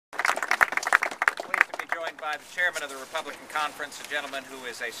by the chairman of the Republican Conference, a gentleman who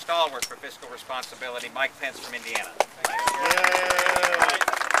is a stalwart for fiscal responsibility, Mike Pence from Indiana.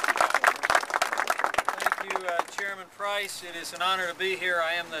 Thank you, Chairman Price. It is an honor to be here.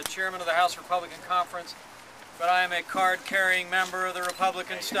 I am the chairman of the House Republican Conference, but I am a card-carrying member of the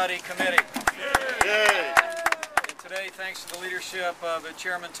Republican Study Committee. And today, thanks to the leadership of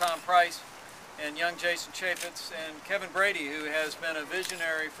Chairman Tom Price and young Jason Chaffetz and Kevin Brady, who has been a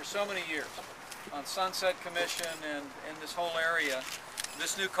visionary for so many years on Sunset Commission and in this whole area,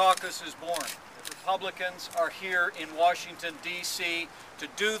 this new caucus is born. The Republicans are here in Washington, D.C. to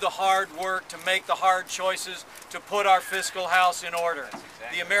do the hard work, to make the hard choices, to put our fiscal house in order. Exactly.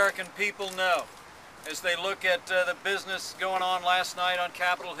 The American people know, as they look at the business going on last night on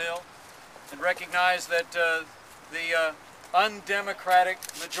Capitol Hill, and recognize that the undemocratic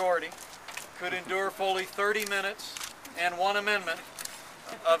majority could endure fully 30 minutes and one amendment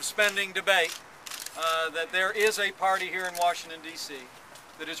of spending debate, that there is a party here in Washington, D.C.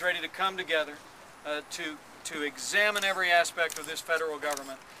 that is ready to come together to examine every aspect of this federal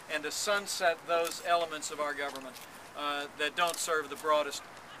government and to sunset those elements of our government that don't serve the broadest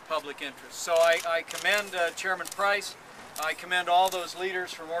public interest. So I commend Chairman Price. I commend all those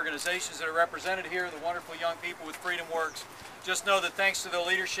leaders from organizations that are represented here, the wonderful young people with Freedom Works. Just know that thanks to the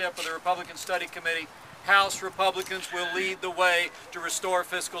leadership of the Republican Study Committee, House Republicans will lead the way to restore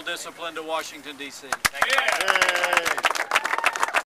fiscal discipline to Washington, D.C. Thank you.